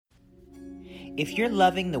If you're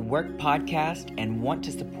loving the Work Podcast and want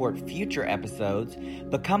to support future episodes,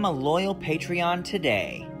 become a loyal Patreon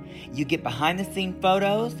today. You get behind-the-scenes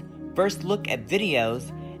photos, first look at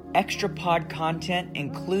videos, extra pod content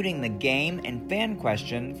including the game and fan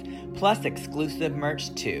questions, plus exclusive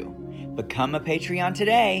merch too. Become a Patreon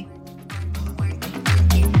today.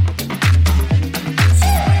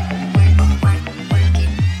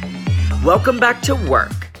 Welcome back to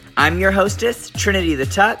Work. I'm your hostess, Trinity the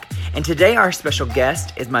Tuck, and today our special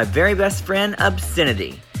guest is my very best friend,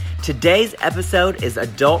 Obscenity. Today's episode is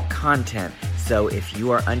adult content, so if you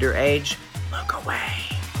are underage, look away.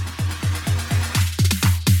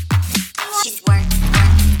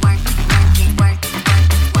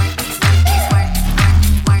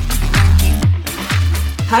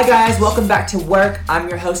 Hi guys, welcome back to Work. I'm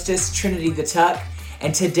your hostess, Trinity the Tuck,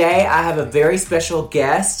 and today I have a very special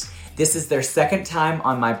guest. This is their second time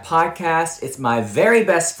on my podcast. It's my very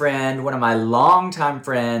best friend, one of my longtime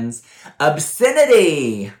friends,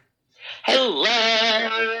 Obscenity. Hello.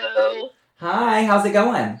 Hi, how's it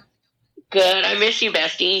going? Good. I miss you,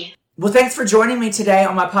 bestie. Well, thanks for joining me today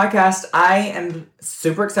on my podcast. I am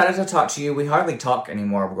super excited to talk to you. We hardly talk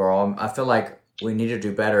anymore, girl. I feel like we need to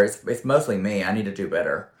do better. It's mostly me. I need to do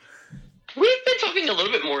better. We've been talking a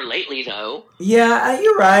little bit more lately, though. Yeah,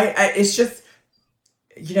 you're right. It's just,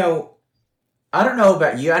 you know, I don't know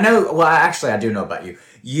about you. I do know about you.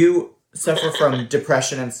 You suffer from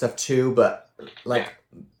depression and stuff too, but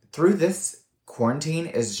through this quarantine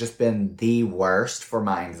has just been the worst for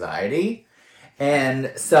my anxiety.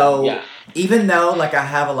 And so even though I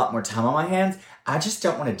have a lot more time on my hands, I just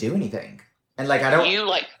don't want to do anything. And I don't...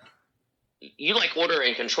 You like order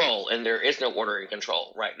and control, and there is no order and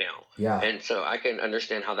control right now. Yeah. And so I can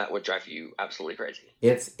understand how that would drive you absolutely crazy.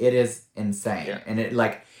 It is insane. Yeah. And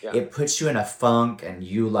it puts you in a funk, and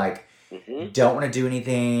you don't want to do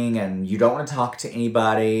anything, and you don't want to talk to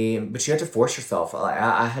anybody, but you have to force yourself.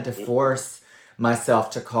 I had to force myself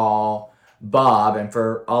to call Bob, and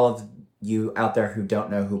for all of you out there who don't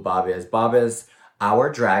know who Bob is our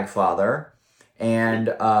drag father. And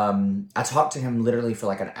I talked to him literally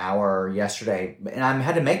for an hour yesterday, and I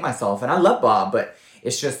had to make myself, and I love Bob, but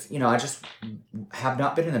it's just, I just have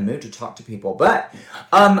not been in the mood to talk to people. But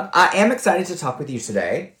I am excited to talk with you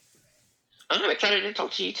today. I'm excited to talk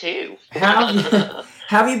to you too.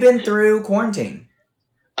 Have you been through quarantine?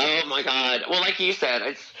 Oh my God. Well, like you said,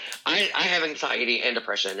 I have anxiety and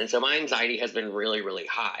depression, and so my anxiety has been really, really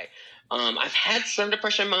high. I've had some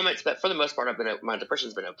depression moments, but for the most part, my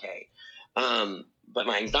depression's been okay. But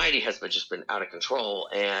my anxiety has just been out of control,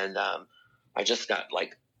 and I just got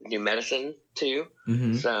new medicine too.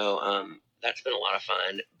 Mm-hmm. So that's been a lot of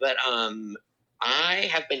fun. But I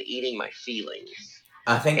have been eating my feelings.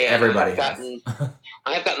 I think everybody has.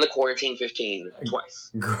 I've gotten the quarantine 15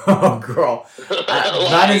 twice. Girl.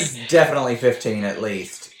 Mine is definitely 15 at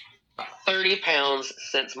least. 30 pounds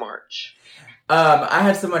since March. I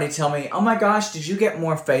had somebody tell me, oh my gosh, did you get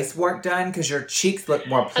more face work done? Because your cheeks look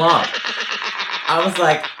more plump. I was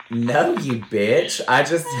like, no, you bitch.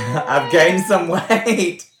 I've gained some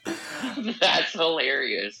weight. That's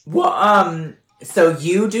hilarious. Well, so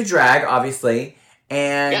you do drag, obviously,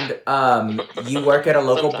 and you work at a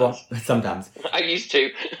local bar. Sometimes. I used to.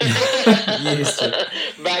 You used to.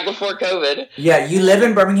 Back before COVID. Yeah, you live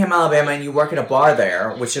in Birmingham, Alabama, and you work at a bar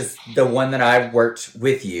there, which is the one that I worked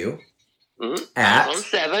with you. Mm-hmm. I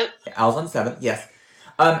was on 7th, yes.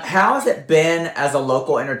 How has it been as a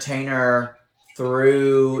local entertainer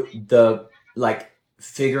through the,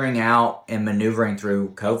 figuring out and maneuvering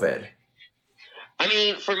through COVID? I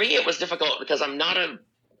mean, for me, it was difficult because I'm not a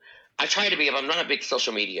big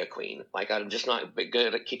social media queen. I'm just not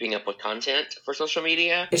good at keeping up with content for social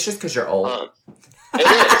media. It's just because you're old. It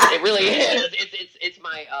is. It really is. It's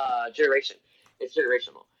my generation. It's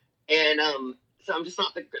generational. And, so I'm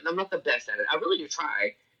not the best at it. I really do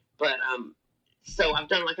try, but so I've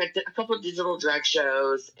done a couple of digital drag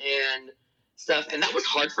shows and stuff, and that was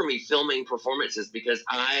hard for me filming performances because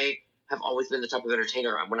I have always been the type of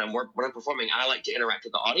entertainer. When I'm performing, I like to interact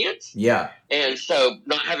with the audience. Yeah. And so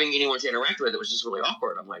not having anyone to interact with, it was just really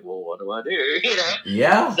awkward. I'm like, well, what do I do?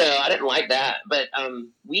 Yeah. So I didn't like that, but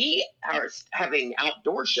we are having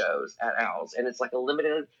outdoor shows at Owls, and it's a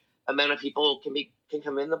limited amount of people can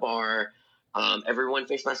come in the bar. Everyone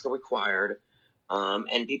face masks are required,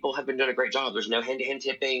 and people have been doing a great job. There's no hand-to-hand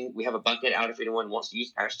tipping. We have a bucket out if anyone wants to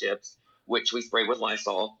use cash tips, which we spray with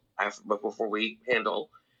Lysol before we handle.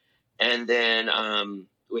 And then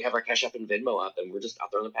we have our Cash App and Venmo up, and we're just out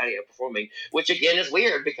there on the patio performing, which again is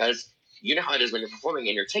weird because you know how it is when you're performing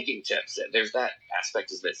and you're taking tips. There's that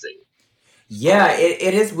aspect is missing. Yeah,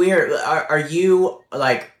 it is weird. Are you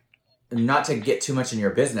not to get too much in your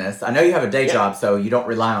business. I know you have a day job, so you don't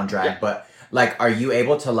rely on drag, but like, are you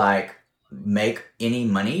able to like make any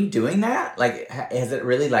money doing that? Like, has it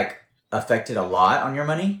really like affected a lot on your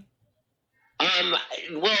money?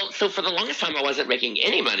 Well, so for the longest time, I wasn't making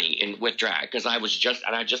any money with drag because I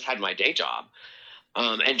just had my day job.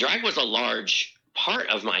 And drag was a large part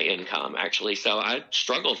of my income, actually. So I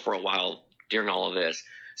struggled for a while during all of this.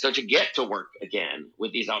 So to get to work again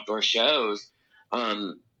with these outdoor shows,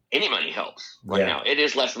 any money helps right now. It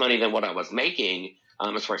is less money than what I was making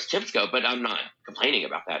as far as tips go, but I'm not complaining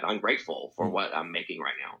about that. I'm grateful for what I'm making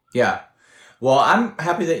right now. Yeah. Well, I'm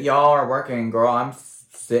happy that y'all are working, girl. I'm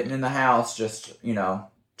sitting in the house just,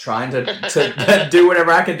 trying to do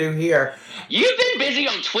whatever I can do here. You've been busy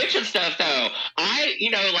on Twitch and stuff, though. How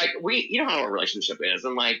our relationship is.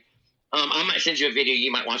 And, I might send you a video.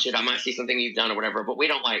 You might watch it. I might see something you've done or whatever. But we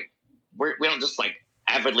don't, we don't just,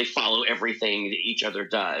 avidly follow everything that each other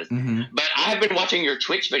does. Mm-hmm. But I've been watching your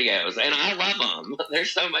Twitch videos, and I love them. They're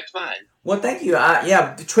so much fun. Well, thank you.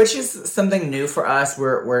 Twitch is something new for us.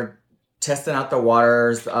 We're testing out the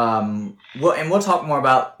waters. We'll talk more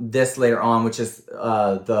about this later on, which is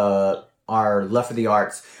our Love for the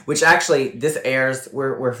Arts, which actually this airs.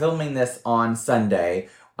 We're filming this on Sunday.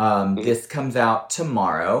 This comes out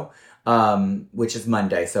tomorrow, which is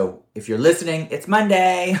Monday. So if you're listening, it's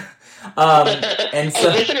Monday. And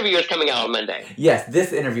this interview is coming out on Monday. Yes,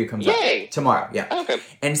 this interview comes out tomorrow. Yeah. Okay.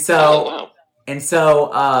 And so,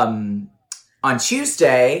 on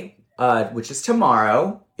Tuesday, which is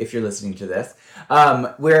tomorrow, if you're listening to this,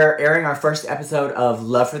 we're airing our first episode of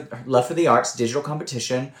Love for the Arts digital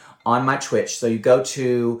competition on my Twitch. So you go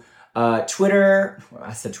to Twitter.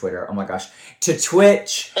 I said Twitter. Oh my gosh. To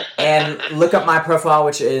Twitch and look up my profile,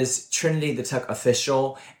 which is Trinity the Tuck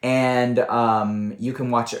Official, and you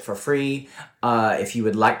can watch it for free. If you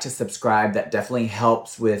would like to subscribe, that definitely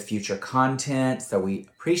helps with future content. So we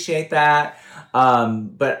appreciate that.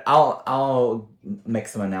 But I'll make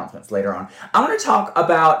some announcements later on. I want to talk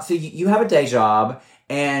about. So you have a day job,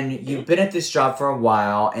 and you've been at this job for a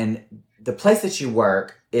while, and the place that you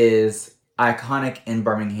work is iconic in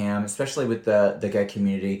Birmingham, especially with the gay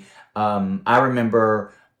community. I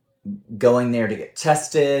remember going there to get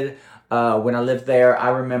tested when I lived there. I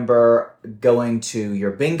remember going to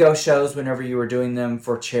your bingo shows whenever you were doing them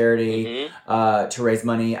for charity, to raise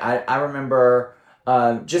money. I remember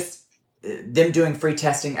just them doing free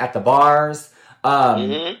testing at the bars.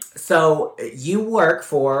 So you work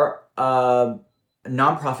for a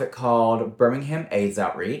nonprofit called Birmingham AIDS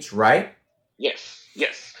Outreach, right? Yes.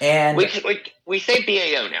 And we say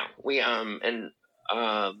BAO now.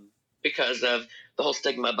 Because of the whole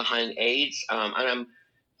stigma behind AIDS, and I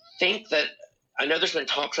think that I know there's been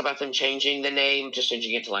talks about them changing the name, just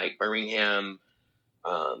changing it to Birmingham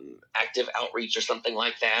Active Outreach or something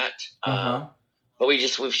like that. But we've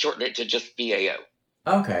shortened it to just BAO.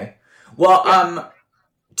 Okay. Well,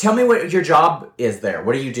 tell me what your job is there.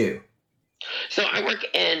 What do you do? So I work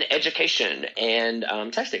in education and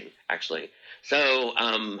testing, actually. So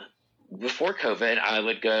before COVID, I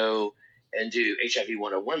would go and do HIV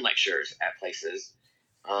 101 lectures at places.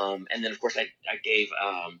 And then, of course, I gave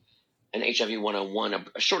an HIV 101,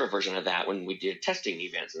 a shorter version of that when we did testing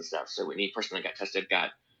events and stuff. So any person that got tested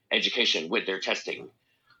got education with their testing.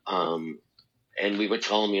 And we would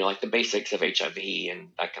tell them, the basics of HIV and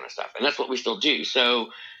that kind of stuff. And that's what we still do.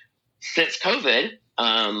 So since COVID,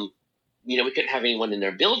 we couldn't have anyone in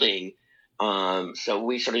their building. So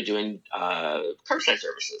we started doing curbside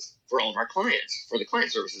services for all of our clients, for the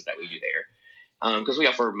client services that we do there. Because we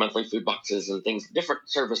offer monthly food boxes and things, different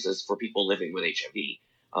services for people living with HIV,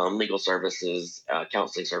 legal services,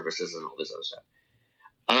 counseling services, and all this other stuff.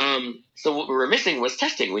 So what we were missing was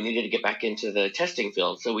testing. We needed to get back into the testing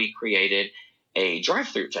field. So we created a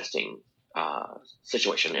drive-through testing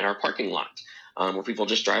situation in our parking lot where people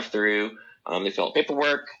just drive through, they fill out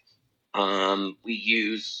paperwork. We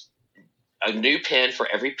use a new pin for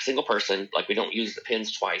every single person. We don't use the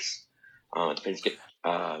pins twice. The pins get,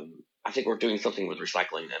 I think we're doing something with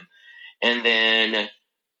recycling them. And then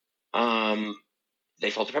they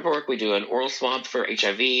fill out the paperwork. We do an oral swab for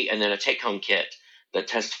HIV and then a take-home kit that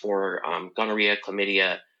tests for gonorrhea,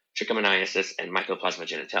 chlamydia, trichomoniasis, and mycoplasma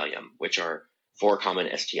genitalium, which are 4 common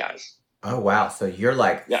STIs. Oh, wow. So you're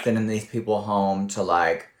sending these people home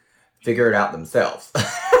to figure it out themselves.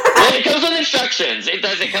 Well, it comes with instructions. It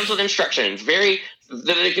does. It comes with instructions. The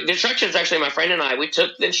instructions, actually, my friend and I, we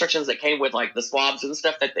took the instructions that came with the swabs and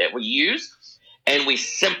stuff that we use, and we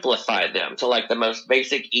simplified them to the most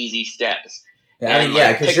basic, easy steps.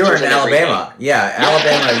 Yeah, because you're in Alabama. Yeah,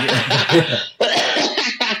 Alabama.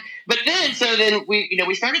 But then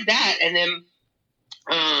we started that, and then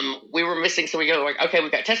we were missing. So we go like, okay,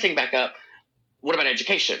 we've got testing back up. What about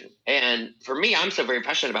education? And for me, I'm so very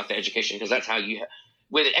passionate about the education because that's how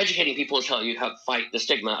with educating people is how you help fight the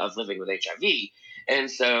stigma of living with HIV. And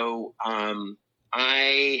so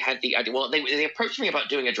I had the idea. Well, they approached me about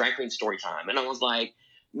doing a drag queen story time, and I was like,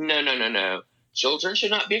 no. Children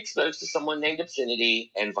should not be exposed to someone named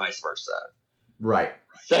Obscenity, and vice versa. Right.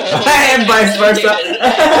 So, and vice versa.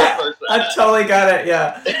 I totally got it.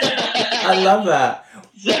 Yeah, I love that.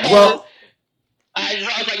 So, well, I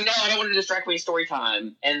was like, no, I don't want to do this drag queen story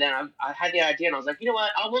time. And then I had the idea, and I was like, you know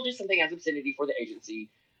what? I will do something as Obscenity for the agency,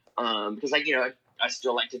 because I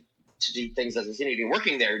still like to do things as Obscenity.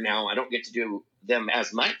 Working there now, I don't get to do them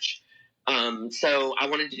as much. So I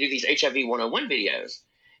wanted to do these HIV 101 videos,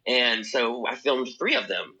 and so I filmed 3 of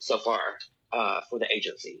them so far for the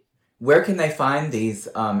agency. Where can they find these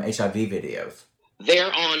HIV videos?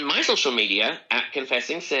 They're on my social media at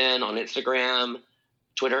Confessing Sin on Instagram,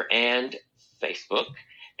 Twitter, and Facebook.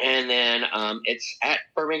 And then it's at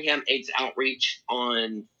Birmingham AIDS Outreach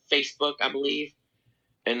on Facebook, I believe.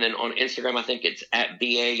 And then on Instagram, I think it's at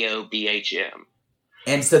BAOBHM.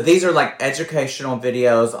 And so these are like educational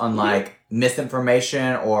videos on like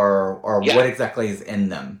misinformation or what exactly is in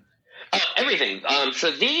them? Everything. So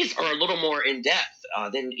these are a little more in depth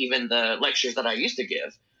than even the lectures that I used to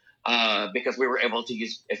give, because we were able to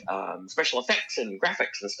use special effects and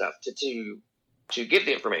graphics and stuff to give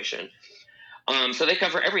the information. So they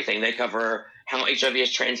cover everything. They cover how HIV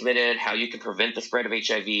is transmitted, how you can prevent the spread of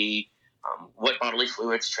HIV, what bodily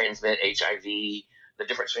fluids transmit HIV, the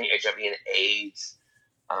difference between HIV and AIDS.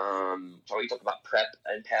 So we talk about PrEP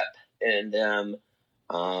and PEP, and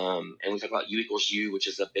we talk about U=U, which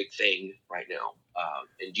is a big thing right now.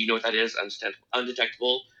 And do you know what that is?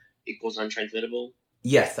 Undetectable equals untransmittable?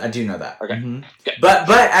 Yes, I do know that. Okay. Mm-hmm. Okay. But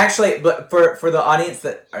for the audience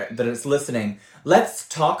that is listening, let's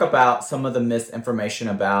talk about some of the misinformation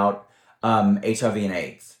about HIV and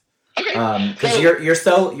AIDS. Okay. Because you're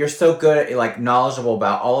so good at like knowledgeable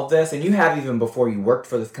about all of this, and you have even before you worked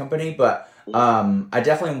for this company. But I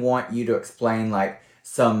definitely want you to explain like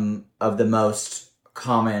some of the most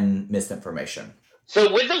common misinformation.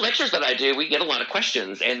 So with the lectures that I do, we get a lot of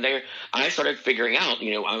questions, and I started figuring out,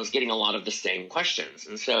 I was getting a lot of the same questions.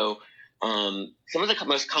 And so some of the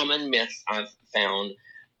most common myths I've found,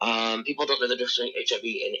 people don't know the difference between HIV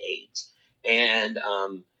and AIDS. And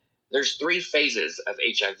there's 3 phases of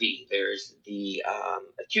HIV. There's the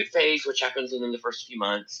acute phase, which happens within the first few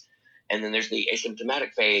months. And then there's the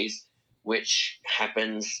asymptomatic phase, which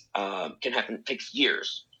takes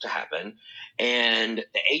years to happen. And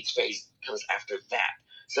the AIDS phase comes after that.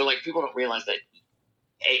 So, like, people don't realize that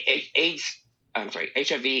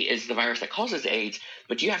HIV is the virus that causes AIDS,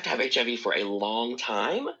 but you have to have HIV for a long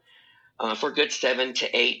time, for a good 7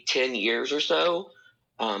 to 8, 10 years or so,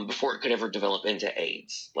 before it could ever develop into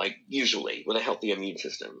AIDS, like usually with a healthy immune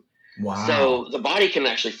system. Wow. So the body can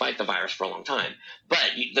actually fight the virus for a long time.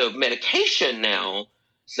 But the medication now,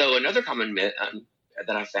 so another common myth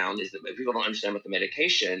that I found is that people don't understand about the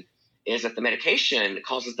medication is that the medication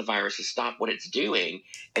causes the virus to stop what it's doing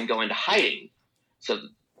and go into hiding. So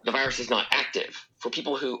the virus is not active. For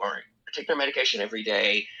people who take their medication every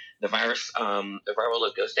day, the virus, the viral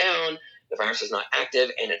load goes down, the virus is not active,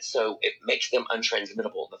 and it makes them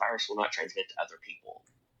untransmittable. The virus will not transmit to other people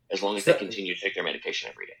as long as they continue to take their medication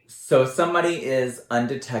every day. So if somebody is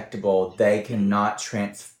undetectable, they cannot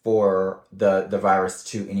transfer the virus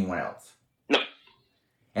to anyone else? No.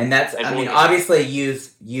 And that's, obviously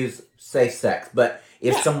use safe sex, but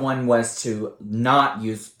if someone was to not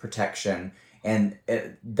use protection and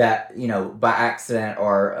that, by accident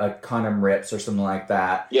or a condom rips or something like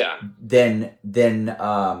that, then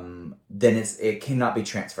it cannot be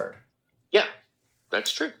transferred. Yeah,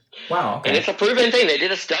 that's true. Wow. Okay. And it's a proven thing. They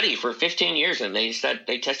did a study for 15 years, and they said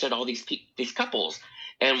they tested all these couples,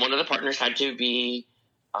 and one of the partners had to be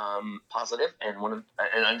positive and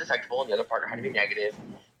undetectable, and the other partner had to be negative,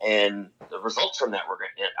 and the results from that were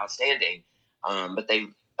outstanding. But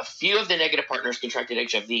a few of the negative partners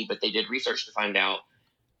contracted HIV, but they did research to find out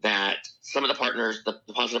that some of the partners, the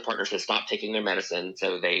positive partners, had stopped taking their medicine,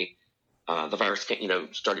 so the virus,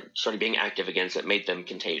 started being active again, so it made them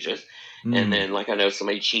contagious. And then, like, I know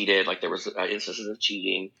somebody cheated, like there was instances of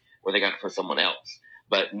cheating where they got it from someone else,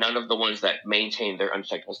 but none of the ones that maintained their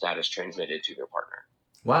undetectable status transmitted to their partner.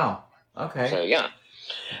 Wow. Okay. So yeah.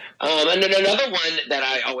 And then another one that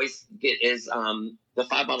I always get is the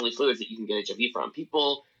 5 bodily fluids that you can get HIV from.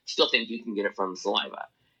 People still think you can get it from saliva.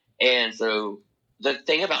 And so the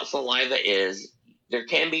thing about saliva is there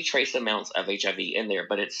can be trace amounts of HIV in there,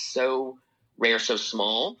 but it's so rare, so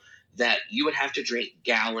small that you would have to drink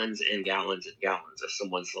gallons and gallons and gallons of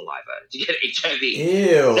someone's saliva to get HIV.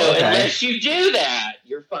 Ew. So okay. unless you do that,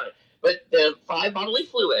 you're fine. But the 5 bodily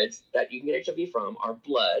fluids that you can get HIV from are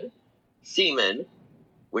blood, semen,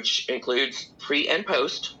 which includes pre and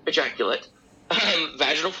post ejaculate,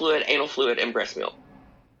 vaginal fluid, anal fluid, and breast milk.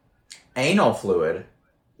 Anal fluid?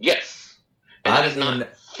 Yes. And I that is didn't not even...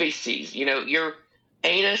 feces. You know, your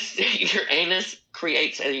anus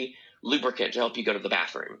creates a lubricant to help you go to the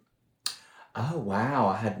bathroom. Oh, wow.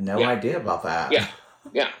 I had no idea about that.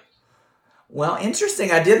 Yeah. Well,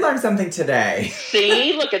 interesting. I did learn something today.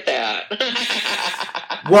 See? Look at that.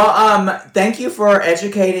 Well, thank you for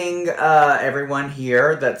educating everyone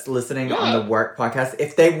here that's listening on the Work Podcast.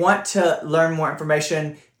 If they want to learn more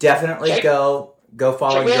information, definitely go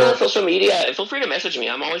follow check me out on social media. And feel free to message me.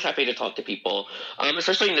 I'm always happy to talk to people,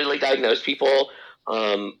 especially newly diagnosed people.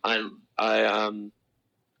 I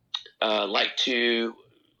like to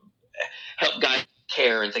help guide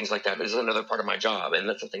care and things like that. This is another part of my job, and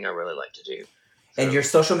that's something I really like to do. So. And your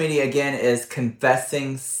social media, again, is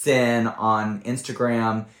Confessing Sin on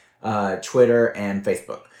Instagram, Twitter, and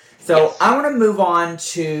Facebook. So yes. I want to move on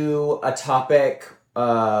to a topic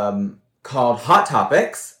called Hot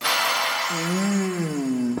Topics.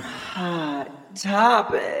 Hot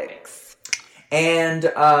Topics. And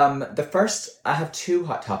the first, I have 2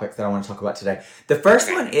 hot topics that I want to talk about today. The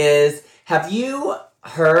first one is, have you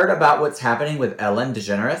heard about what's happening with Ellen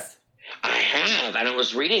DeGeneres? I have, and I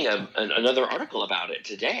was reading another article about it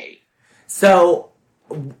today. So,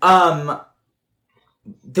 the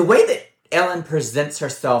way that Ellen presents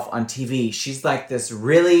herself on TV, she's like this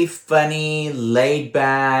really funny,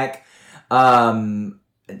 laid-back,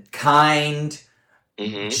 kind,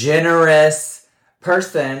 generous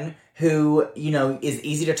person who, is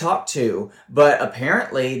easy to talk to. But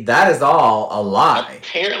apparently, that is all a lie.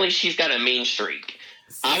 Apparently, she's got a mean streak.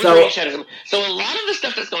 So a lot of the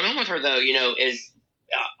stuff that's going on with her, though, is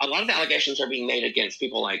a lot of the allegations are being made against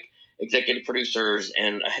people like executive producers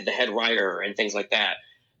and the head writer and things like that.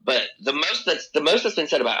 But the most that's been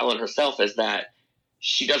said about Ellen herself is that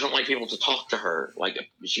she doesn't like people to talk to her. Like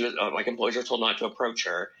she was employees are told not to approach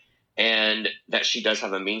her, and that she does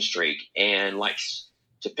have a mean streak and likes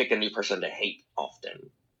to pick a new person to hate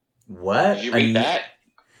often. What? Did you read that?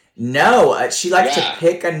 No, she likes to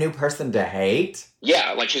pick a new person to hate?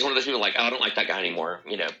 Yeah, like she's one of those people like, oh, I don't like that guy anymore.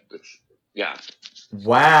 Yeah.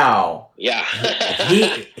 Wow. Yeah.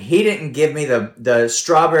 he didn't give me the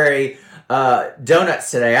strawberry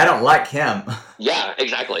donuts today. I don't like him. Yeah,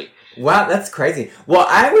 exactly. Wow, that's crazy. Well,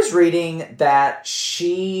 I was reading that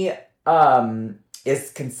she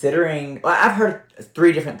is considering... Well, I've heard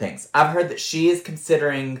 3 different things. I've heard that she is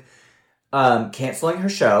considering canceling her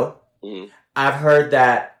show. Mm-hmm. I've heard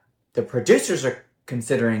that the producers are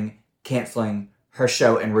considering canceling her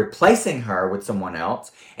show and replacing her with someone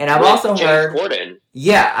else. And I've also heard... Gordon.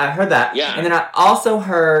 Yeah, I heard that. Yeah. And then I also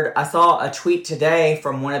heard... I saw a tweet today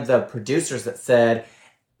from one of the producers that said,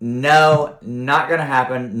 no, not going to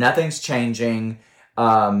happen. Nothing's changing.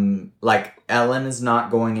 Ellen is not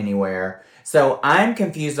going anywhere. So I'm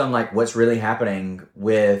confused on, what's really happening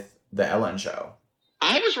with the Ellen show.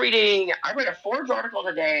 I read a Forbes article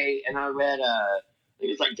today, and I read it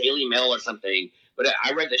was like Daily Mail or something, but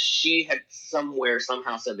I read that she had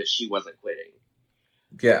somehow said that she wasn't quitting.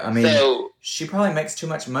 Yeah, I mean, she probably makes too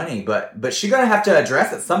much money, but she's going to have to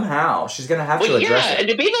address it somehow. She's going to have to address it. And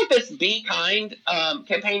to be like this Be Kind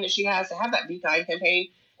campaign that she has, to have that Be Kind campaign,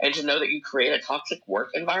 and to know that you create a toxic work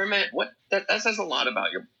environment, that says a lot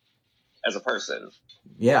about you as a person.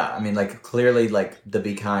 Yeah, I mean, clearly, the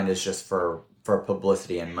Be Kind is just for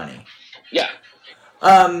publicity and money. Yeah.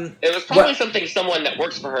 It was probably something someone that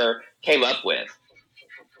works for her came up with.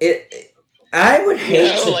 I would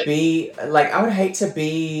hate to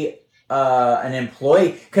be an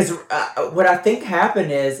employee, because what I think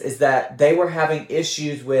happened is that they were having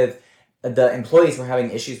issues with the employees were having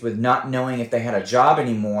issues with not knowing if they had a job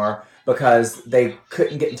anymore because they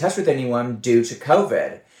couldn't get in touch with anyone due to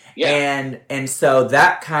COVID. Yeah. And so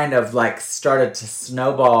that kind of started to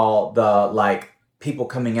snowball the people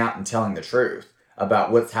coming out and telling the truth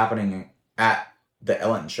about what's happening at the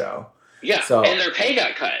Ellen show. Yeah, so, and their pay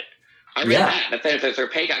got cut. I read that their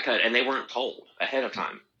pay got cut and they weren't told ahead of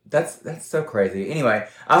time. That's so crazy. Anyway,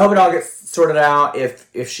 I hope it all gets sorted out.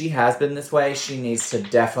 If she has been this way, she needs to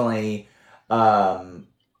definitely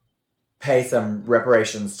pay some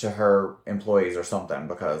reparations to her employees or something,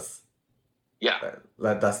 because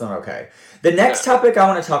that's not okay. The next topic I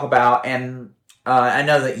want to talk about, and I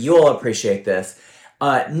know that you'll appreciate this,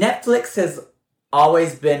 Netflix has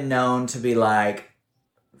always been known to be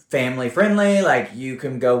family friendly. You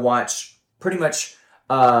can go watch pretty much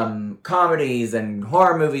comedies and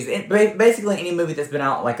horror movies, basically any movie that's been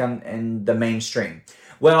out like in the mainstream.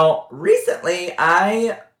 Well, recently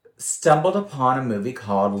I stumbled upon a movie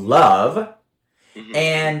called Love,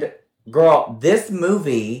 and girl, this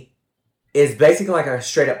movie is basically like a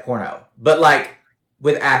straight up porno, but like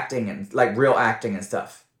with acting and like real acting and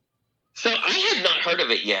stuff. So I had not heard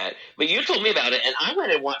of it yet, but you told me about it, and I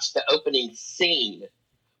went and watched the opening scene,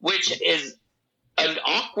 which is an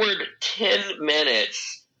awkward 10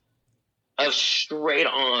 minutes of straight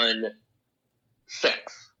on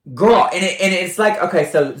sex. Girl, and it's like,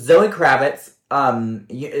 okay, so Zoe Kravitz,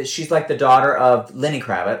 she's like the daughter of Lenny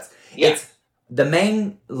Kravitz. Yeah. It's the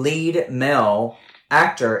main lead male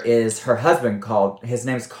actor is her husband his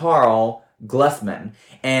name's Carl Glusman.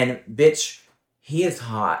 And bitch, he is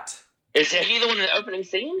hot. Is he the one in the opening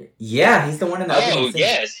scene? Yeah, he's the one in the opening scene. Oh,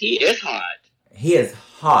 yes, he is hot. He is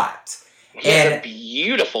hot. He has a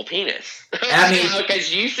beautiful penis. I mean,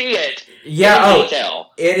 because you see it. Yeah, in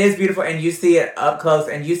detail. It is beautiful, and you see it up close,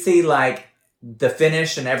 and you see like the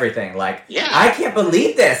finish and everything. Like, yeah. I can't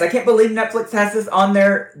believe this. I can't believe Netflix has this on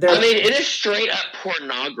their. I mean, it is straight up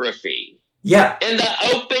pornography. Yeah. And the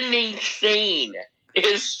opening scene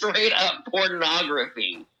is straight up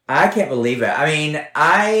pornography. I can't believe it. I mean,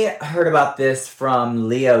 I heard about this from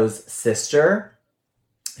Leo's sister,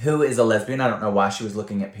 who is a lesbian. I don't know why she was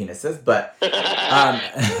looking at penises, but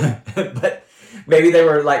but maybe they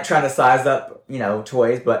were like trying to size up,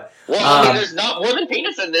 toys. But well, I mean, there's not more than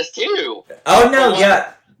penis in this too. Oh no,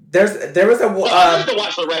 yeah. There was a. I have to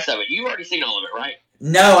watch the rest of it. You've already seen all of it, right?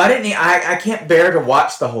 No, I didn't. I can't bear to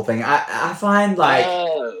watch the whole thing. I find like.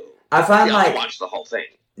 Oh. I'll watch the whole thing.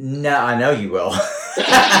 No, I know you will.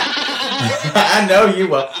 I know you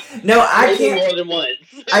will. No, I can't. More than once.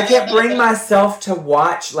 I can't bring myself to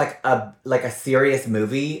watch like a serious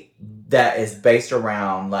movie that is based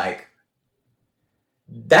around like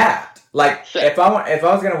that. Like if I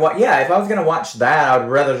was gonna watch that, I would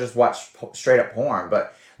rather just watch straight up porn.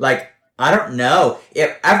 But like I don't know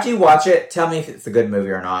if after you watch it, tell me if it's a good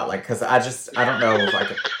movie or not. Like because I don't know if I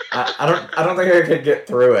could. I don't think I could get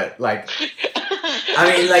through it. Like.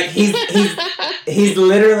 I mean, like he's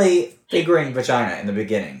literally figuring vagina in the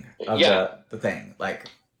beginning of the thing. Like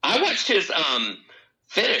I watched his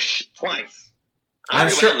finish twice. I'm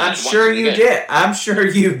sure you did. I'm sure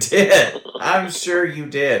you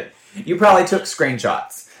did. You probably took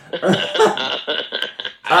screenshots.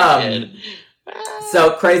 I did.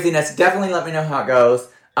 So craziness. Definitely let me know how it goes.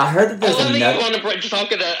 I heard that there's another. You want to talk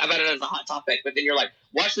about it as a hot topic, but then you're like,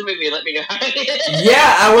 watch the movie and let me know how it is.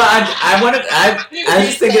 Yeah, I wanted. I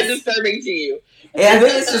just think it's disturbing to you. Yeah, I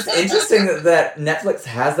think it's just interesting that Netflix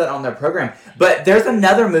has that on their program. But there's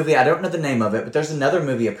another movie. I don't know the name of it, but there's another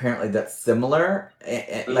movie apparently that's similar,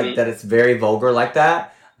 like that. It's very vulgar like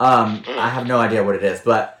that. I have no idea what it is,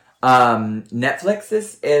 but Netflix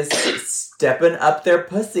is stepping up their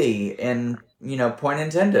pussy, and point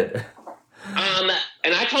intended.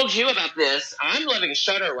 And I told you about this. I'm loving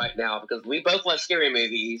Shudder right now because we both love scary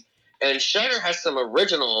movies, and Shudder has some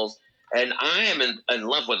originals, and I am in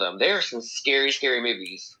love with them. There are some scary, scary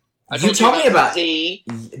movies. You told me about Z.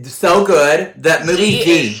 So good. That movie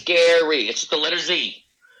Z. Is scary. It's just the letter Z.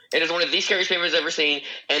 It is one of the scariest movies I've ever seen.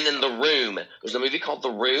 And then The Room. There's a movie called The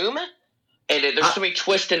Room, and there's so many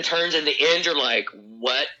twists and turns. In the end, you're like,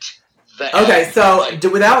 what? Okay, so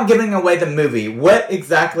without giving away the movie, what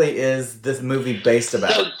exactly is this movie based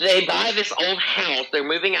about? So they buy this old house. They're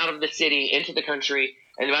moving out of the city into the country,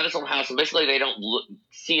 and they buy this old house. And basically, they don't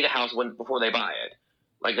see the house before they buy it.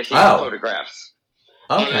 Like they see the photographs.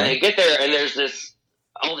 Okay. And they get there, and there's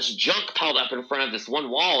all this junk piled up in front of this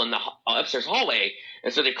one wall in the upstairs hallway.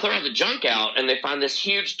 And so they clear all the junk out, and they find this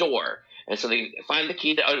huge door. And so they find the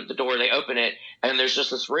key to open the door. They open it, and there's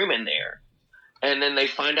just this room in there. And then they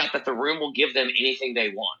find out that the room will give them anything they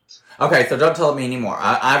want. Okay, so don't tell me anymore.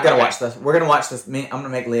 I've got to watch this. We're going to watch this. I'm going to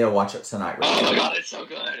make Leo watch it tonight. Oh my god, it's so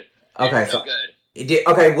good. Okay, it's so good.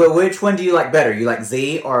 Okay, well, which one do you like better? You like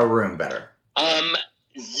Z or a Room better?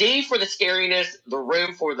 Z for the scariness, the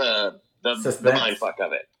Room for the mindfuck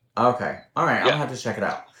of it. Okay, all right. I'll have to check it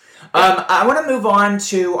out. I want to move on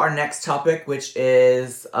to our next topic, which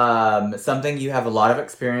is something you have a lot of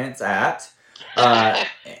experience at.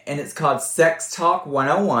 And it's called Sex Talk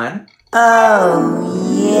 101. Oh,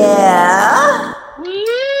 yeah?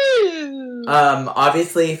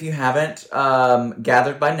 Obviously, if you haven't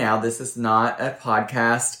gathered by now, this is not a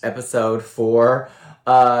podcast episode for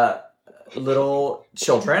little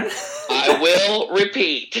children. I will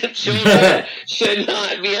repeat. Children should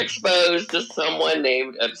not be exposed to someone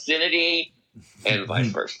named obscenity And vice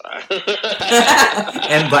versa.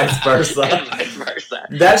 And vice versa. And vice versa.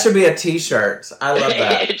 That should be a t-shirt. I love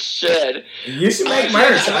that. It should. You should make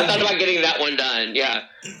merch. I thought about getting that one done. Yeah.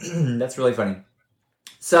 That's really funny.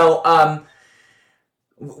 So,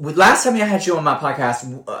 last time I had you on my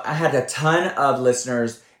podcast, I had a ton of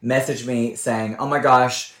listeners message me saying, oh my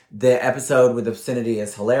gosh, the episode with obscenity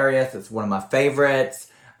is hilarious. It's one of my favorites.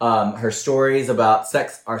 Her stories about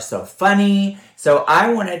sex are so funny. So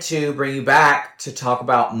I wanted to bring you back to talk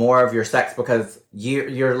about more of your sex because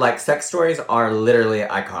your like sex stories are literally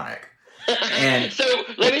iconic. And so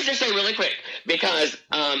let me just say really quick, because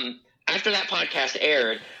after that podcast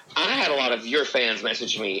aired, I had a lot of your fans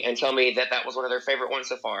message me and tell me that was one of their favorite ones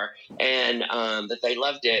so far, and that they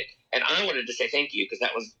loved it. And I wanted to say thank you because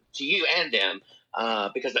that was to you and them,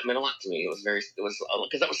 because that meant a lot to me. It was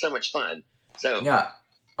because that was so much fun. So yeah.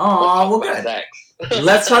 Oh, well, good. Sex.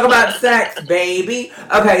 Let's talk about sex, baby.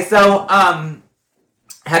 Okay, so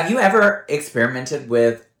have you ever experimented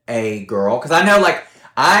with a girl? Because I know, like,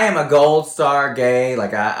 I am a gold star gay.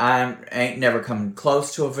 Like, I ain't never come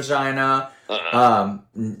close to a vagina.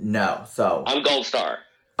 No. So I'm gold star.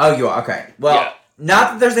 Oh, you are? Okay. Well,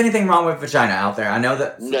 not that there's anything wrong with vagina out there. I know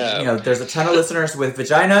that there's a ton of listeners with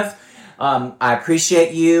vaginas. I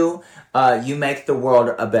appreciate you. You make the world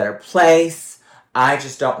a better place. I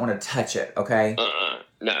just don't want to touch it, okay?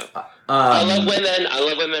 No. I love women. I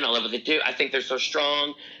love what they do. I think they're so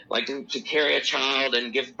strong. Like, to carry a child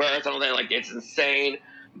and give birth and all that, like, it's insane.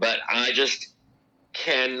 But I just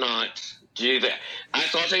cannot do that.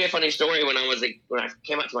 So I'll tell you a funny story. When I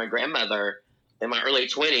came out to my grandmother in my early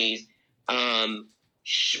 20s,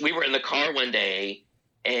 we were in the car one day,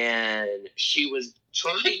 and she was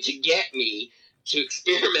trying to get me to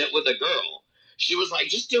experiment with a girl. She was like,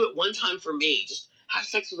 just do it one time for me. Just have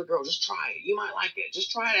sex with a girl. Just try it. You might like it. Just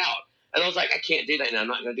try it out. And I was like, I can't do that. And I'm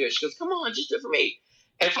not going to do it. She goes, come on, just do it for me.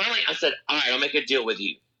 And finally I said, all right, I'll make a deal with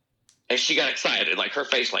you. And she got excited. Like, her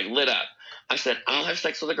face like lit up. I said, I'll have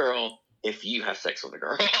sex with a girl if you have sex with a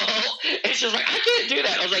girl. And she was like, I can't do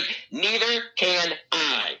that. I was like, neither can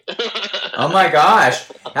I. Oh my gosh.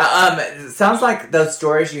 Sounds like those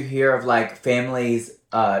stories you hear of like families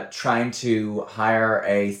trying to hire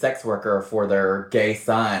a sex worker for their gay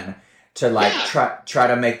son to like try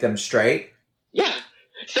to make them straight. Yeah.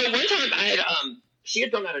 So one time I had she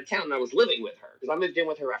had gone out of town and I was living with her because I moved in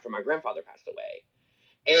with her after my grandfather passed away,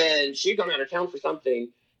 and she had gone out of town for something,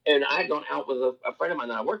 and I had gone out with a friend of mine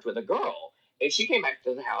that I worked with, a girl, and she came back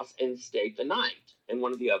to the house and stayed the night in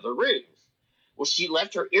one of the other rooms. Well, she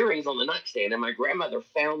left her earrings on the nightstand, and my grandmother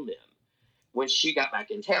found them when she got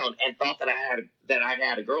back in town and thought that I'd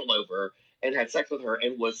had a girl over and had sex with her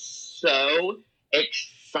and was so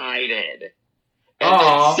excited.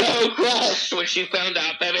 And so crushed when she found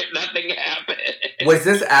out that nothing happened. Was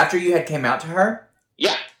this after you had came out to her?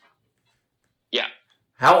 Yeah. Yeah.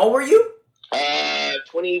 How old were you?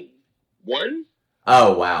 21.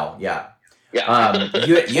 Oh, wow. Yeah. Yeah.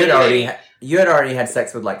 You had already had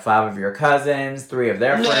sex with like 5 of your cousins, 3 of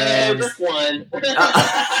their friends. Just one.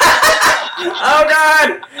 Oh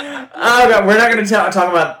God! We're not going to talk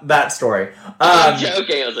about that story. I'm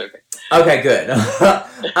joking. I was okay. Okay, good.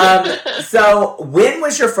 So, when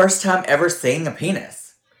was your first time ever seeing a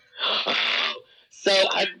penis? So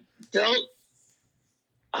I don't.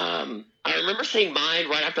 I remember seeing mine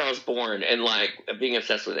right after I was born and like being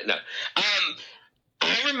obsessed with it. No.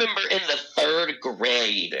 I remember in the 3rd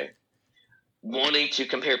grade wanting to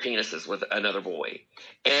compare penises with another boy,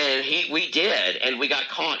 and we did, and we got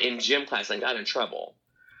caught in gym class and got in trouble.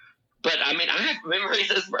 But I mean, I have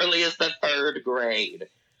memories as early as the 3rd grade.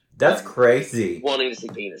 That's crazy. Wanting to see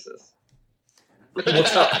penises.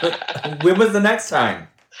 When was the next time?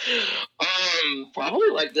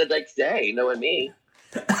 Probably like the next day, knowing me.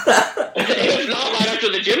 It was not right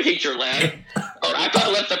after the gym teacher left, or after I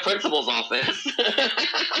left the principal's office.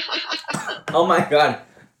 Oh my God.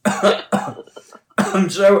 I'm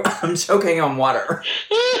choking on water.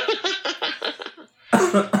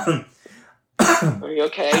 Are you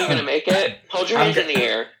okay? You gonna make it? Hold your hands in the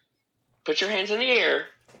air. Put your hands in the air.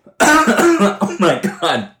 Oh my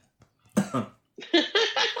God.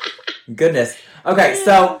 Goodness. Okay,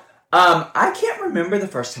 so I can't remember the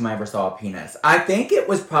first time I ever saw a penis. I think it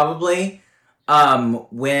was probably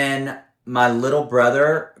when my little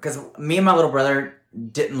brother, because me and my little brother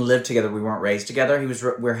didn't live together. We weren't raised together.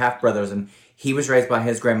 We're half brothers, and he was raised by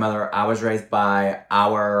his grandmother. I was raised by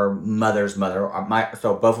our mother's mother.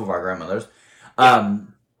 So both of our grandmothers.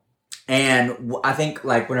 And I think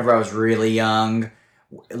like whenever I was really young,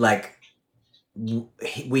 like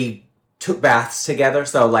we took baths together.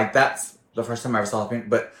 So like that's the first time I ever saw a penis,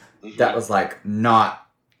 but that was like not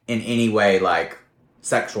in any way like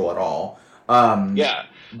sexual at all. Yeah.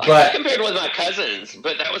 But I compared with my cousins,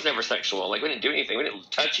 but that was never sexual. Like, we didn't do anything. We didn't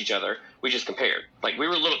touch each other. We just compared. Like, we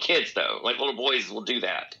were little kids, though. Like, little boys will do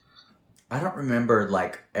that. I don't remember,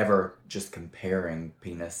 like, ever just comparing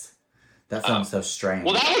penis. That sounds so strange.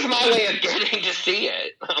 Well, that was my way of getting to see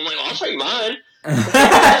it. I'm like, I'll show you mine.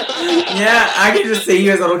 Yeah, I can just see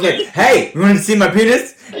you as a little kid. Hey, you want to see my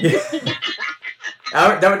penis?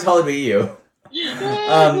 That would totally be you.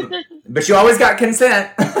 But you always got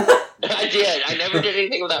consent. I did. I never did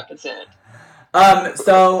anything without consent.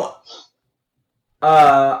 So,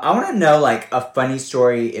 I want to know, like, a funny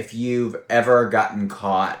story if you've ever gotten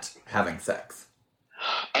caught having sex.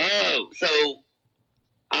 Oh, so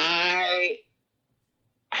I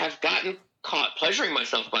have gotten caught pleasuring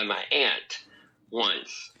myself by my aunt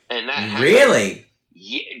once. And that happened Really?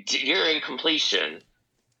 during completion.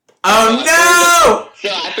 Oh, no! So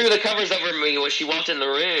I threw the covers over me when she walked in the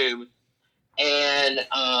room, and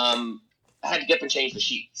I had to get up and change the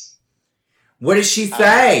sheets. What did she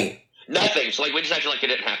say? Nothing. So, like, we just acted like it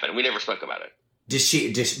didn't happen. We never spoke about it.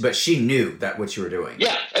 But she knew that what you were doing.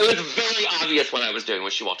 Yeah, it was very obvious what I was doing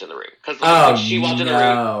when she walked in the room. Because when she walked in the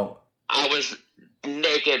room, I was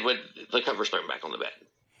naked with the covers thrown back on the bed.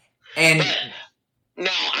 And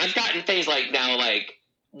no, I've gotten things like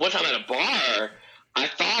one time at a bar, I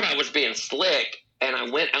thought I was being slick, and I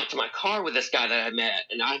went out to my car with this guy that I met,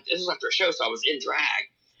 and this was after a show, so I was in drag,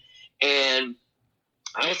 and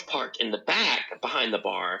I was parked in the back behind the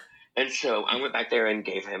bar, and so I went back there and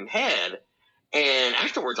gave him head, and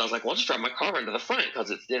afterwards I was like, well, I'll just drive my car into the front, because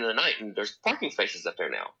it's the end of the night, and there's parking spaces up there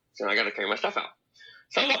now, so I got to carry my stuff out.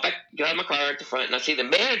 So I walk back, get out of my car at the front, and I see the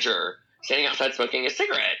manager standing outside smoking a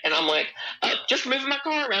cigarette, and I'm like, just moving my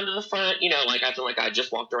car around to the front, like acting like I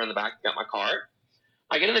just walked around the back and got my car.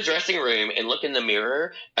 I get in the dressing room and look in the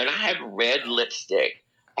mirror, and I had red lipstick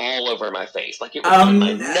all over my face. Like, it was on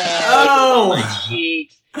my nose, on my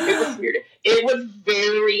cheeks. It was weird. It was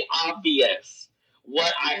very obvious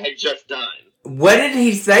what I had just done. What did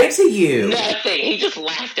he say to you? Nothing. He just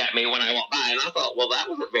laughed at me when I walked by, and I thought, well, that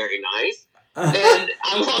wasn't very nice. And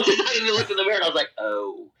I walked inside and looked in the mirror, and I was like,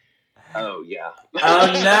 oh, yeah.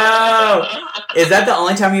 Oh, no. Is that the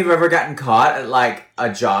only time you've ever gotten caught at, like,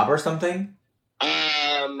 a job or something?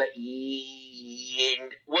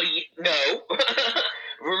 Well, no.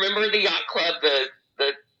 Remember the yacht club,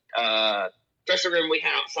 the dressing room we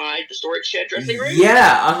had outside, the storage shed dressing room?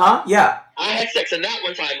 Yeah, yeah. I had sex in that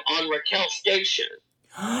one time on Raquel Station.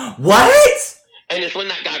 What? And it's when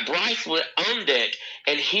that guy Bryce owned it,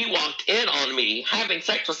 and he walked in on me having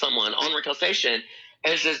sex with someone on Raquel Station,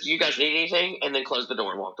 and says, "Do you guys need anything?" And then closed the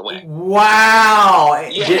door and walked away. Wow.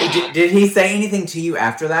 Yeah. Did he say anything to you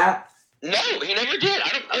after that? No, he never did.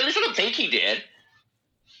 At least I don't think he did.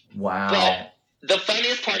 Wow. But the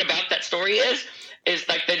funniest part about that story is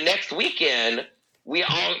like the next weekend, me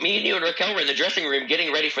and you and Raquel were in the dressing room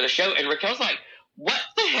getting ready for the show, and Raquel's like, "What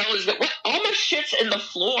the hell is that? What? All my shit's in the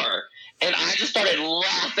floor." And I just started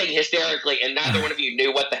laughing hysterically, and neither one of you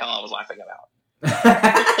knew what the hell I was laughing about.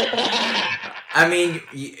 I mean,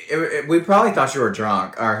 we probably thought you were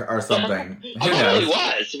drunk or something. I probably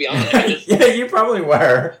was, to be honest. Yeah, you probably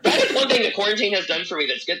were. That is one thing that quarantine has done for me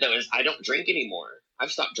that's good, though, is I don't drink anymore.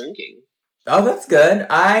 I've stopped drinking. Oh, that's good.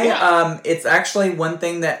 It's actually one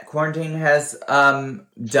thing that quarantine has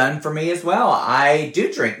done for me as well. I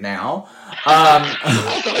do drink now.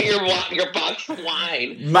 I saw your box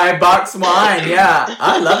wine. My box wine, yeah.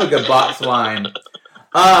 I love a good box wine.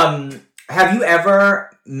 Have you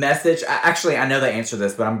ever messaged... Actually, I know the answer to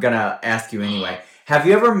this, but I'm going to ask you anyway. Have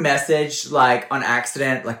you ever messaged, like, on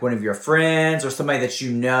accident, like, one of your friends or somebody that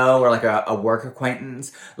you know, or, like, a work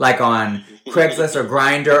acquaintance, like, on Craigslist or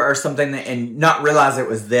Grindr or something, and not realize it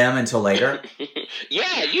was them until later?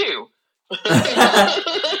 Yeah, you.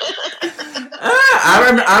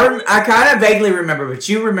 I kind of vaguely remember, but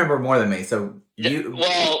you remember more than me, so...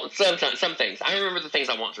 Well, sometimes, some things. I remember the things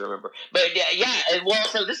I want to remember. But, yeah, well,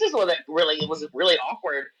 so this is what was really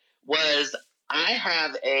awkward, was I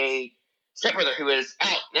have a stepbrother who is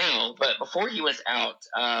out now, but before he was out,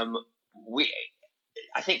 I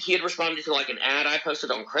think he had responded to, like, an ad I posted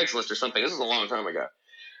on Craigslist or something. This was a long time ago.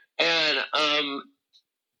 And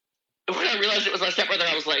when I realized it was my stepbrother,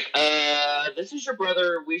 I was like, this is your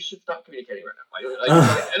brother. We should stop communicating right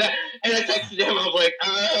now. And I texted him. I was like,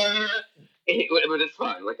 but it's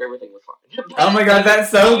fine. Like, everything was fine. But, oh my God, that's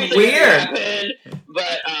so weird.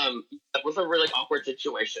 But it was a really awkward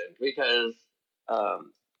situation because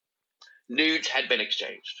nudes had been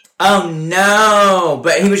exchanged. Oh no!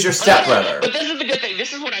 But he was your stepbrother. But this is the good thing.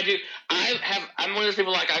 This is what I do. I'm one of those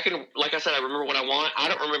people, like I said, I remember what I want. I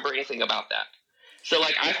don't remember anything about that. So,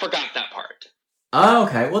 like, I forgot that part. Oh,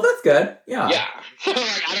 okay. Well, that's good. Yeah. Yeah. So, like,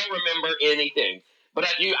 I don't remember anything. But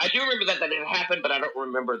I do remember that it happened, but I don't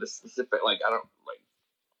remember the specific, like, I don't, like,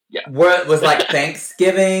 yeah. Was, like,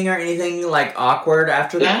 Thanksgiving or anything, like, awkward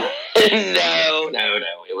after that? No.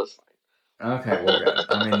 It was fine. Okay, well, good.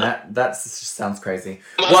 I mean, that just sounds crazy.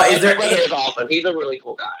 My brother is awesome. He's a really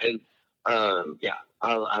cool guy. And, yeah,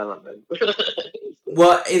 I love him.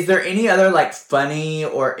 Well, is there any other, like, funny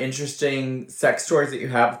or interesting sex stories that you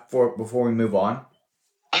have before we move on?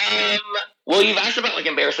 Well, you've asked about, like,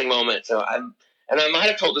 embarrassing moments, so and I might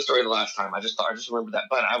have told the story the last time. I just remembered that,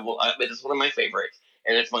 but it's one of my favorites,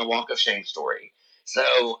 and it's my walk of shame story.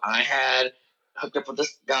 So I had hooked up with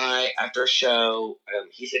this guy after a show.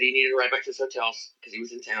 He said he needed a ride back to his hotel because he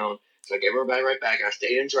was in town, so I gave him a ride back. I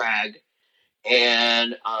stayed in drag,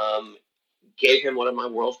 and gave him one of my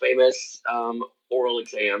world famous oral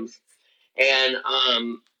exams, and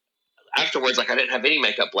afterwards, like, I didn't have any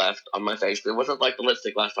makeup left on my face. It wasn't like the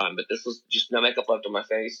lipstick last time, but this was just no makeup left on my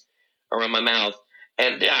face, around my mouth.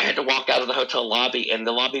 And I had to walk out of the hotel lobby, and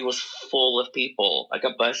the lobby was full of people. Like, a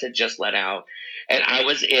bus had just let out. And I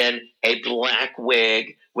was in a black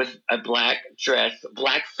wig with a black dress,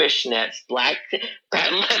 black fishnets, black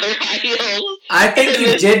patent leather high heels. I think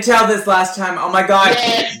you did tell this last time. Oh, my God.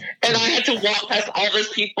 Yes. And I had to walk past all those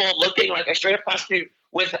people looking like a straight-up prostitute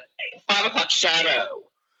with a 5 o'clock shadow.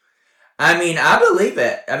 I mean, I believe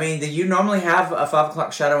it. I mean, you normally have a 5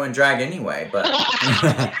 o'clock shadow in drag anyway, but...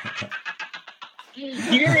 Do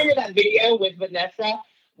you remember that video with Vanessa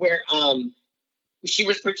where she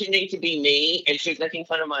was pretending to be me and she was making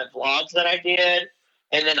fun of my vlogs that I did?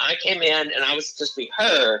 And then I came in and I was supposed to be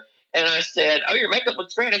her. And I said, "Oh, your makeup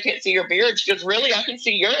looks great. I can't see your beard." She goes, "Really? I can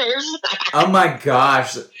see yours." Oh my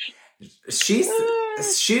gosh. She's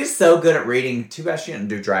so good at reading. Too bad she didn't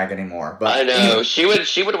do drag anymore. But I know. She would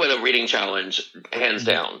win a reading challenge, hands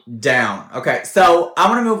down. Down. Okay, so I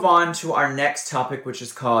want to move on to our next topic, which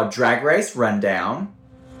is called Drag Race Rundown.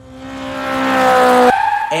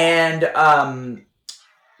 And I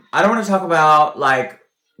don't want to talk about, like,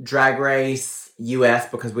 Drag Race US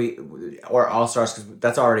because or All Stars because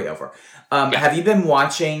that's already over. Have you been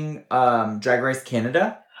watching Drag Race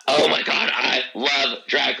Canada? Oh my God, I love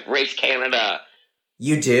Drag Race Canada.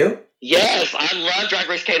 You do? Yes, I love Drag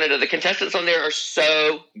Race Canada. The contestants on there are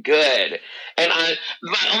so good, and I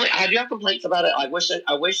do have complaints about it. I wish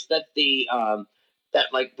that the that,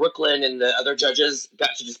 like, Brooklyn and the other judges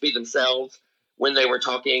got to just be themselves when they were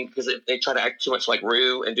talking, because they try to act too much like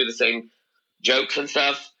Rue and do the same jokes and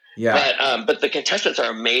stuff. Yeah. But the contestants are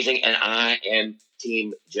amazing, and I am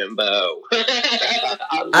Team Jimbo.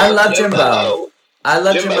 I love Jimbo. I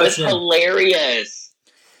love Jimbo. It's hilarious.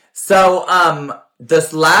 So,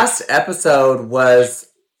 this last episode was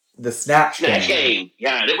the Snatch Game.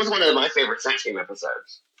 Yeah, it was one of my favorite Snatch Game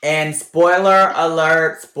episodes. And spoiler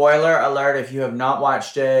alert, if you have not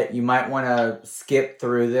watched it, you might want to skip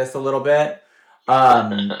through this a little bit.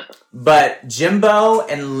 But Jimbo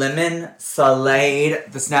and Lemon slayed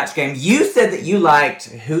the Snatch Game. You said that you liked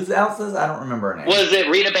whose else's? I don't remember her name. Was it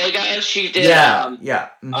Rita Vega? She did. Yeah.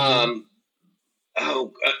 Mm-hmm.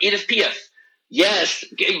 Edith Piaf. Yes,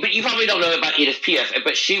 but you probably don't know about Edith Piaf,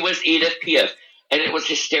 but she was Edith Piaf, and it was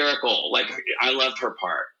hysterical. Like, I loved her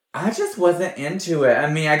part. I just wasn't into it. I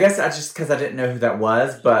mean, I guess because I didn't know who that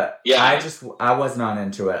was, but yeah. I was not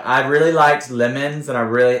into it. I really liked Lemons,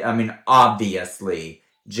 and obviously,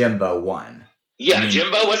 Jimbo won. Yeah,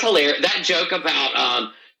 Jimbo was hilarious. That joke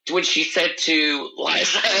about when she said to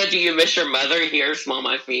Liza, "Do you miss your mother? Here, smell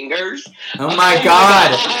my fingers." Oh my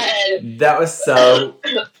God. That was so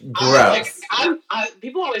gross.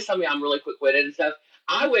 People always tell me I'm really quick-witted and stuff.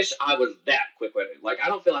 I wish I was that quick-witted. Like, I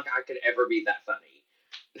don't feel like I could ever be that funny.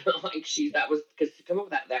 Like, because to come up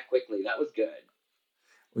with that quickly, that was good.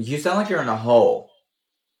 Well, you sound like you're in a hole.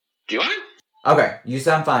 Do I? Okay, you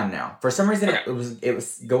sound fine now. For some reason, it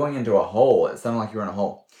was going into a hole. It sounded like you were in a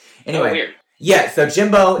hole. Anyway, weird. Yeah. So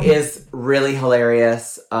Jimbo is really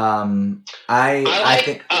hilarious. I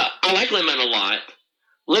think I like Lemon a lot.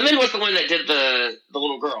 Lemon was the one that did the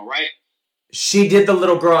little girl, right? She did the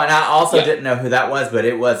little girl, and I also didn't know who that was, but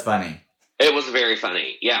it was funny. It was very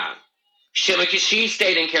funny. Yeah. She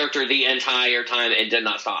stayed in character the entire time and did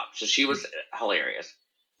not stop. So she was hilarious.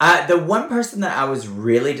 The one person that I was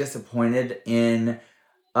really disappointed in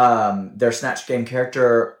their Snatch Game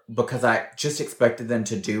character, because I just expected them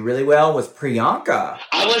to do really well, was Priyanka.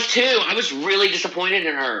 I was too. I was really disappointed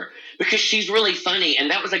in her because she's really funny,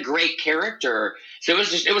 and that was a great character. So it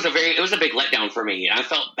was a big letdown for me. I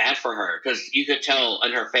felt bad for her because you could tell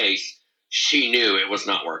in her face she knew it was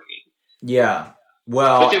not working. Yeah.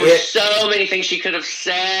 Well, but there were so many things she could have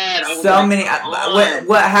said. So many.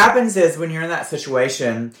 What happens is when you're in that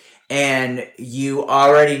situation and you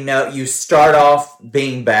already know, you start off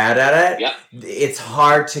being bad at it. Yep. It's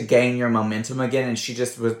hard to gain your momentum again. And she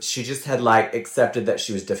just had like accepted that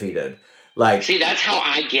she was defeated. Like, see, that's how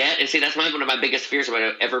I get, and see, that's one of my biggest fears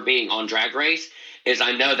about ever being on Drag Race. Is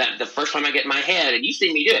I know that the first time I get in my head, and you've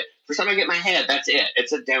seen me do it, first time I get in my head, that's it.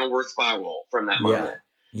 It's a downward spiral from that moment.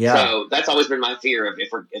 Yeah. So that's always been my fear of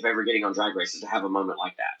if ever getting on Drag Race is to have a moment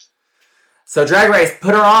like that. So Drag Race,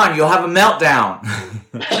 put her on. You'll have a meltdown.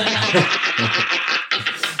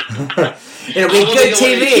 It'll be good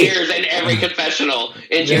TV. Tears in every confessional.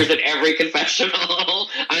 In tears in every confessional.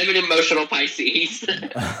 I'm an emotional Pisces.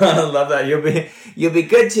 I love that. You'll be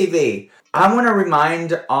good TV. I want to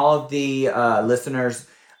remind all of the listeners,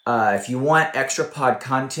 if you want extra pod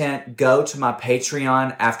content, go to my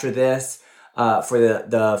Patreon after this for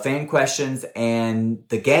the fan questions and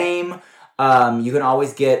the game. You can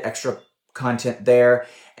always get extra content there.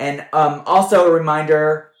 And also a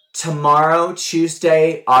reminder, tomorrow,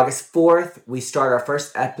 Tuesday, August 4th, we start our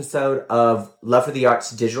first episode of Love for the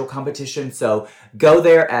Arts digital competition. So go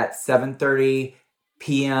there at 7:30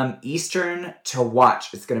 p.m. Eastern to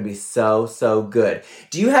watch. It's going to be so, so good.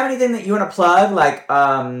 Do you have anything that you want to plug? Like,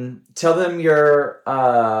 tell them your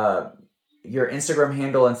Instagram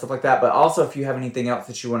handle and stuff like that, but also if you have anything else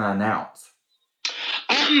that you want to announce.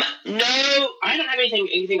 No, I don't have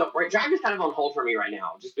anything up. Right, drag is kind of on hold for me right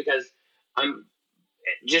now, just because I'm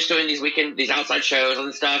just doing these outside shows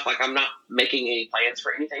and stuff. Like, I'm not making any plans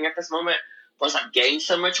for anything at this moment. Plus, I've gained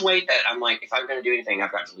so much weight that I'm like, if I'm going to do anything,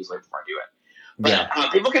 I've got to lose weight before I do it.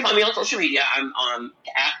 But people can find me on social media. I'm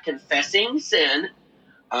at Confessing Sin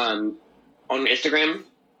on Instagram,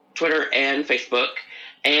 Twitter, and Facebook.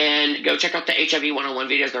 And go check out the HIV 101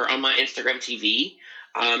 videos. They're on my Instagram TV.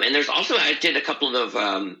 And there's also, I did a couple of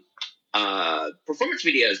performance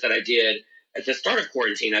videos that I did at the start of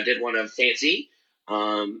quarantine. I did one of Fancy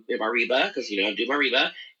in my Reba, because, I do my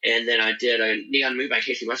Reba. And then I did a Neon Moon by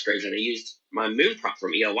Casey Musgraves, and I used my moon prop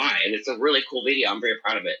from EOI. And it's a really cool video. I'm very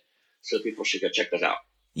proud of it. So people should go check those out.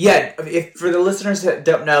 Yeah, if for the listeners that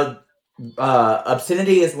don't know,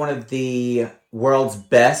 Obscenity is one of the world's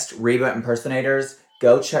best Reba impersonators.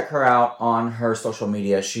 Go check her out on her social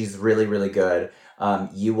media. She's really, really good.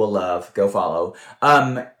 You will love. Go follow.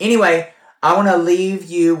 Anyway, I want to leave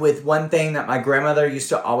you with one thing that my grandmother used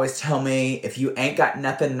to always tell me. If you ain't got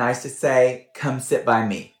nothing nice to say, come sit by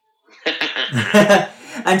me.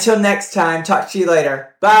 Until next time, talk to you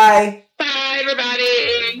later. Bye. Bye.